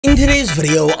In today's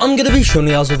video, I'm going to be showing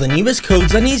you guys all the newest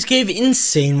codes and these gave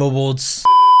insane rewards.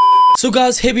 So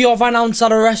guys, here we are right now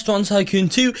inside of Restaurant Tycoon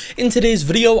 2. In today's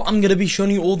video, I'm going to be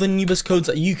showing you all the newest codes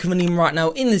that you can redeem right now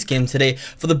in this game today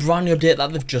for the brand new update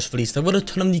that they've just released. I've got a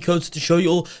ton of new codes to show you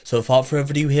all, so without further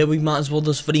ado, here we might as well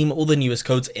just redeem all the newest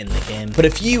codes in the game. But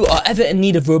if you are ever in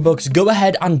need of Robux, go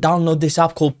ahead and download this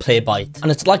app called Playbyte.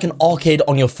 And it's like an arcade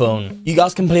on your phone. You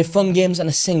guys can play fun games in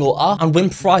a single app and win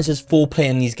prizes for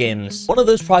playing these games. One of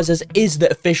those prizes is the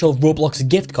official Roblox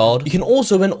gift card. You can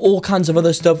also win all kinds of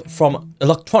other stuff from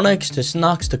electronics to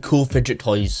snacks to cool fidget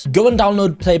toys. Go and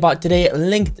download Playbyte today,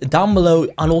 linked down below,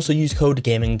 and also use code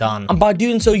GAMINGDAN. And by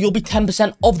doing so, you'll be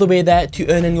 10% of the way there to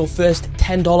earning your first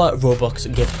 $10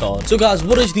 Robux gift card. So guys,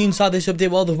 what is new inside this update?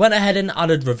 Well, they went ahead and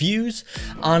added reviews,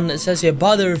 and it says here,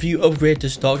 buy the review upgrade to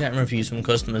start getting reviews from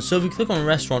customers. So if we click on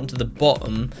restaurant to the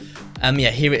bottom, yeah,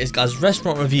 here it is guys,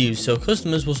 restaurant reviews. So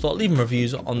customers will start leaving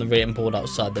reviews on the rating board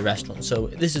outside the restaurant. So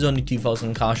this is only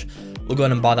 2,000 cash. We'll go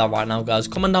ahead and buy that right now guys.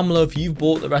 Comment down below if you've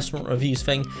bought the restaurant reviews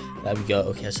thing. There we go.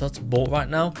 Okay, so that's bought right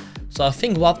now. So I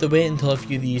think we'll have to wait until a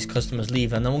few of these customers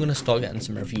leave, and then we're going to start getting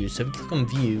some reviews. So if we click on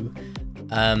view,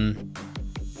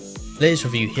 latest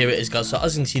review, here it is guys. So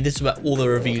as you can see, this is where all the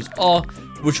reviews are,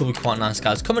 which will be quite nice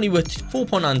guys. Currently with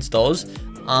 4.9 stars,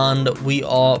 and we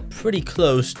are pretty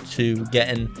close to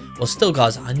getting, well still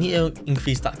guys, I need to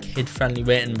increase that kid friendly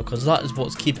rating because that is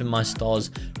what's keeping my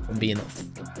stars from being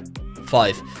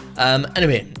 5.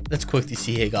 Anyway, let's quickly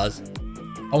see here guys.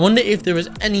 I wonder if there is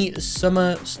any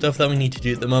summer stuff that we need to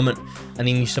do at the moment.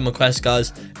 Any new summer quests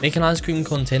guys. Make an ice cream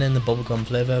container in the bubblegum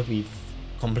flavor. We've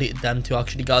completed them too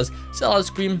actually guys. Sell ice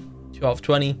cream, 2 out of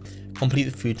 20. Complete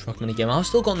the food truck minigame. I've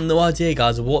still got no idea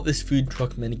guys what this food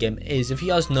truck minigame is. If you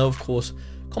guys know, of course,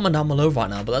 comment down below right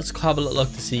now. But let's have a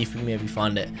look to see if we maybe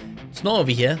find it. It's not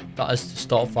over here. That is the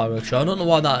start fireworks show. I don't know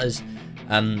why that is.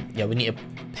 Yeah, we need to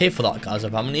pay for that guys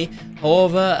apparently.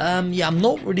 However, yeah, I'm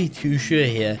not really too sure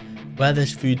here where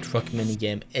this food truck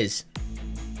minigame is.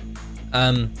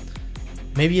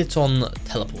 Maybe it's on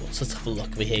teleports. Let's have a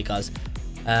look over here guys.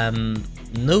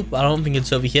 Nope, I don't think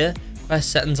it's over here.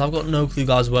 Quest settings, I've got no clue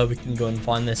guys where we can go and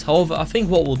find this. However, I think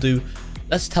what we'll do,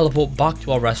 let's teleport back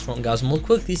to our restaurant guys, and we'll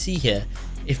quickly see here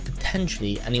if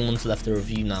potentially anyone's left a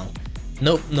review now.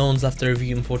 Nope, no one's left a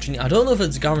review unfortunately. I don't know if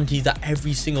it's guaranteed that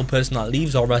every single person that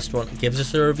leaves our restaurant gives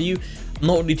us a review. I'm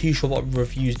not really too sure what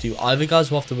reviews do either guys.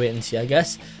 We'll have to wait and see I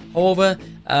guess. However,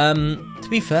 to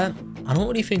be fair, I don't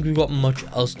really think we've got much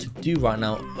else to do right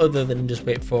now other than just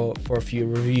wait for a few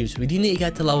reviews. We do need to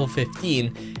get to level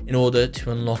 15 in order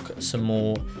to unlock some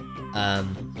more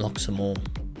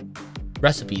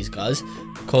recipes guys,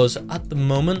 because at the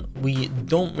moment we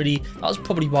don't really, that's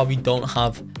probably why we don't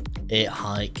have a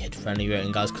high kid friendly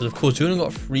rating guys, because of course we only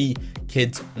got 3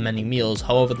 kids menu meals.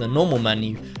 However, the normal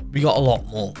menu we got a lot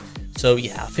more. So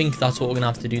yeah, I think that's what we're gonna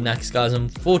have to do next guys.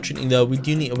 Unfortunately though, we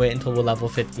do need to wait until we're level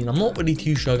 15. I'm not really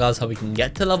too sure guys how we can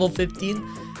get to level 15.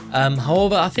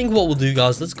 However, I think what we'll do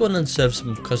guys, let's go and serve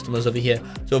some customers over here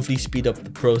to hopefully speed up the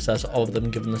process of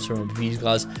them giving us some reviews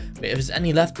guys. But if there's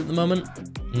any left at the moment,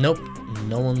 nope,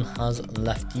 no one has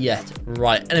left yet.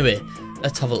 Right, anyway,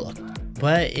 let's have a look.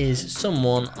 Where is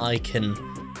someone I can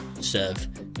serve?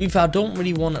 If I don't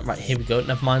really want it, right, here we go.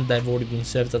 Never mind, they've already been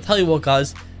served. I'll tell you what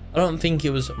guys, I don't think it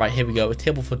was, right, here we go. A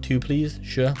table for 2 please.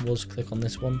 Sure, we'll just click on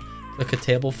this one. Click a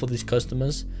table for these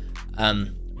customers.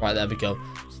 Right, there we go.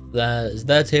 So there's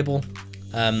their table.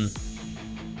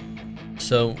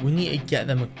 So we need to get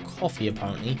them a coffee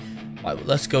apparently. Right, well,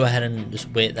 let's go ahead and just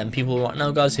wait them people right now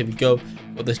guys. Here we go.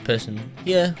 Got this person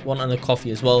here wanting a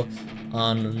coffee as well.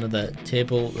 On another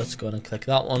table, let's go and click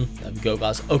that one. There we go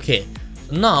guys. Okay,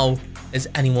 so now is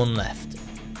anyone left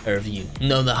a review?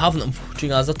 No, they haven't unfortunately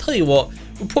guys. I'll tell you what,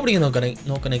 we're probably not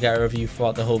gonna get a review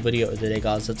throughout the whole video today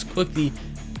guys. Let's quickly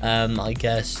I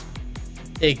guess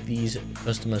take these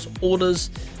customers orders,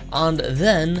 and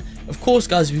then of course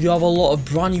guys, we do have a lot of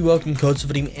brand new welcome codes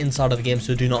for them inside of the game,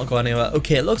 so do not go anywhere.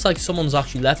 Okay, it looks like someone's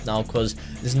actually left now because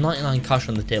there's 99 cash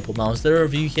on the table now. Is there a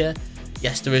review here?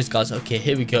 Yes there is guys. Okay,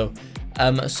 here we go.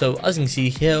 So as you can see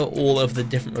here, all of the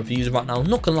different reviews right now. I'm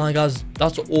not gonna lie guys,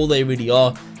 that's all they really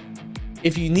are.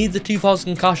 If you need the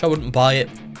 2,000 cash, I wouldn't buy it,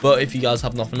 but if you guys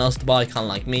have nothing else to buy, kind of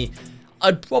like me,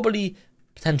 I'd probably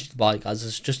potentially buy it guys.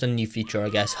 It's just a new feature I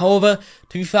guess. However,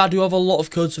 to be fair, I do have a lot of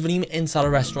codes to redeem inside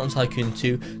of Restaurant Tycoon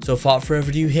 2, so without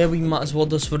further ado, here we might as well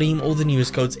just redeem all the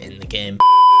newest codes in the game.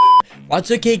 Right,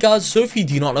 okay guys, so if you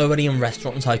do not know already in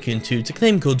Restaurant Tycoon 2, to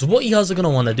claim codes, what you guys are going to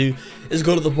want to do is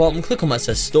go to the bottom, click on where it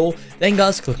says store, then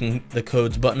guys click on the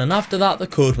codes button, and after that the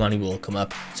code menu will come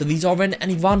up. So these are in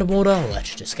any random order.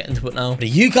 Let's just get into it now. But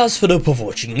you guys fed up of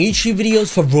watching YouTube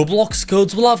videos for Roblox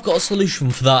codes? Well, I've got a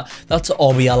solution for that. That's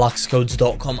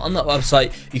ALLXcodes.com. On that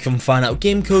website you can find out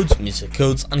game codes, music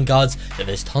codes, and guides.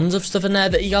 There's tons of stuff in there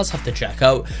that you guys have to check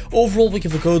out. Overall, we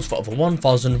give the codes for over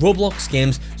 1,000 Roblox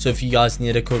games, so if you guys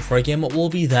need a code for a game, it will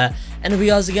be there. Anyway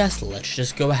guys, I guess let's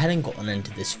just go ahead and go on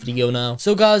into this video now.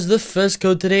 So guys, the first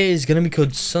code today is going to be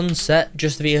code Sunset,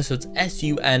 just the video, so it's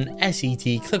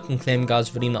S-U-N-S-E-T. Click on claim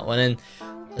guys, redeem that one in.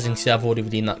 As you can see, I've already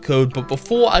redeemed that code. But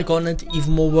before I go on into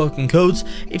even more working codes,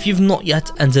 if you've not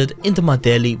yet entered into my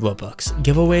daily Robux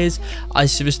giveaways, I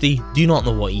seriously do not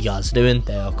know what you guys are doing.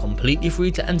 They are completely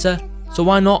free to enter, so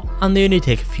why not? And they only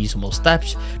take a few small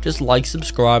steps. Just like,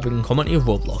 subscribe, and comment your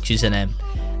Roblox username.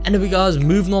 Anyway guys,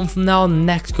 moving on from now, the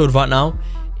next code right now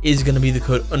is going to be the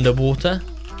code Underwater.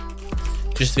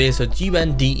 Just there, so it's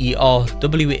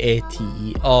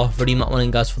UNDERWATER. Redeem that one in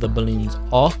guys for the balloons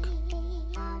arc.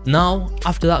 Now,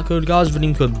 after that code guys,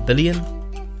 redeem code Billion.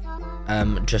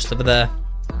 Just over there.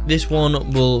 This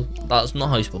one will, that's not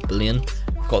how you spell billion.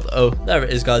 I've got the O, there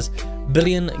it is guys.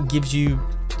 Billion gives you,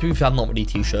 to be fair, I'm not really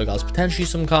too sure guys, potentially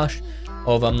some cash,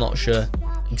 or I'm not sure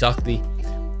exactly.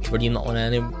 Redeem that one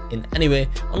in any way.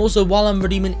 And also, while I'm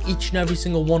redeeming each and every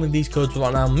single one of these codes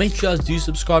right now, make sure you guys do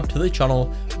subscribe to the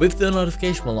channel with the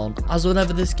notification bell on, as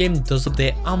whenever this game does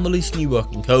update and release new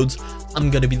working codes, I'm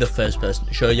going to be the first person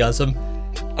to show you guys them.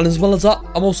 And as well as that,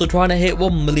 I'm also trying to hit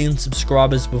 1 million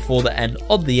subscribers before the end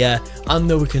of the year. I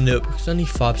know we can do it because only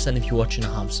 5% of you watching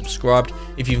have subscribed.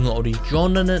 If you've not already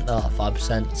joined in it, that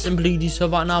 5%, simply do so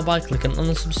right now by clicking on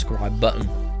the subscribe button.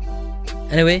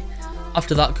 Anyway,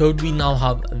 after that code, we now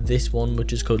have this one,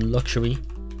 which is called Luxury.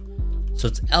 So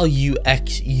it's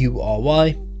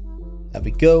LUXURY. There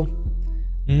we go.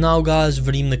 Now guys,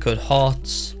 redeem the code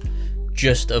Hearts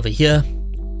just over here.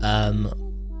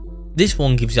 This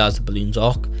one gives you guys the balloons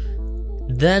arc.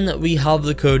 Then we have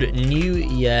the code New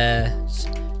Year's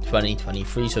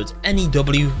 2023. So it's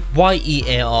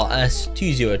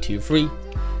NEWYEARS2023.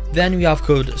 Then we have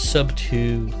code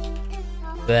Sub2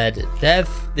 Dev.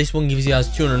 This one gives you guys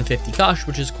 250 cash,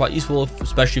 which is quite useful,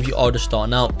 especially if you are just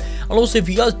starting out. And also, if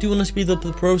you guys do want to speed up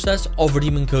the process of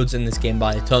redeeming codes in this game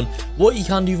by a ton, what you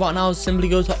can do right now is simply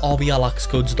go to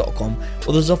ALLXcodes.com,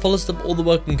 where there's a full list of all the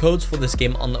working codes for this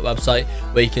game on that website,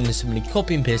 where you can just simply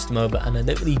copy and paste them over, and it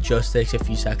literally just takes a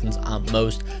few seconds at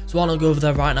most. So why not go over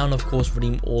there right now and of course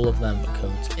redeem all of them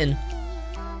codes in.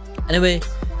 Anyway,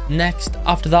 next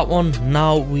after that one,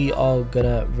 now we are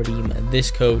gonna redeem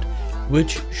this code,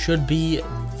 which should be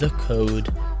the code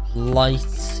Light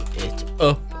It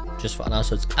Up, just for now.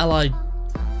 So it's LIGHTITUP.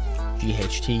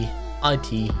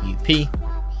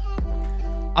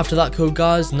 After that code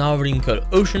guys, now redeem code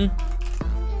Ocean.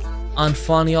 And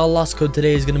finally, our last code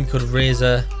today is going to be code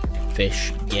Razor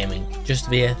Fish Gaming. Just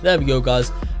here, there we go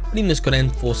guys. Redeem this code in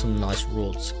for some nice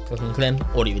rewards. Click on claim,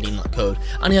 already redeem that code.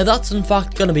 And yeah, that's in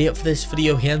fact going to be it for this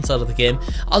video here inside of the game.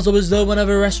 As always though,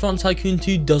 whenever Restaurant Tycoon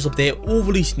 2 does update or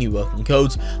release new working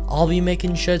codes, I'll be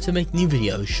making sure to make new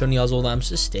videos showing you guys all them,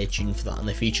 so stay tuned for that in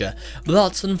the future. But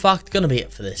that's in fact going to be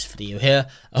it for this video here.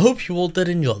 I hope you all did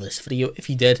enjoy this video. If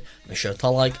you did, make sure to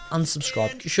like and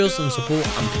subscribe to show some support,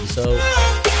 and peace out.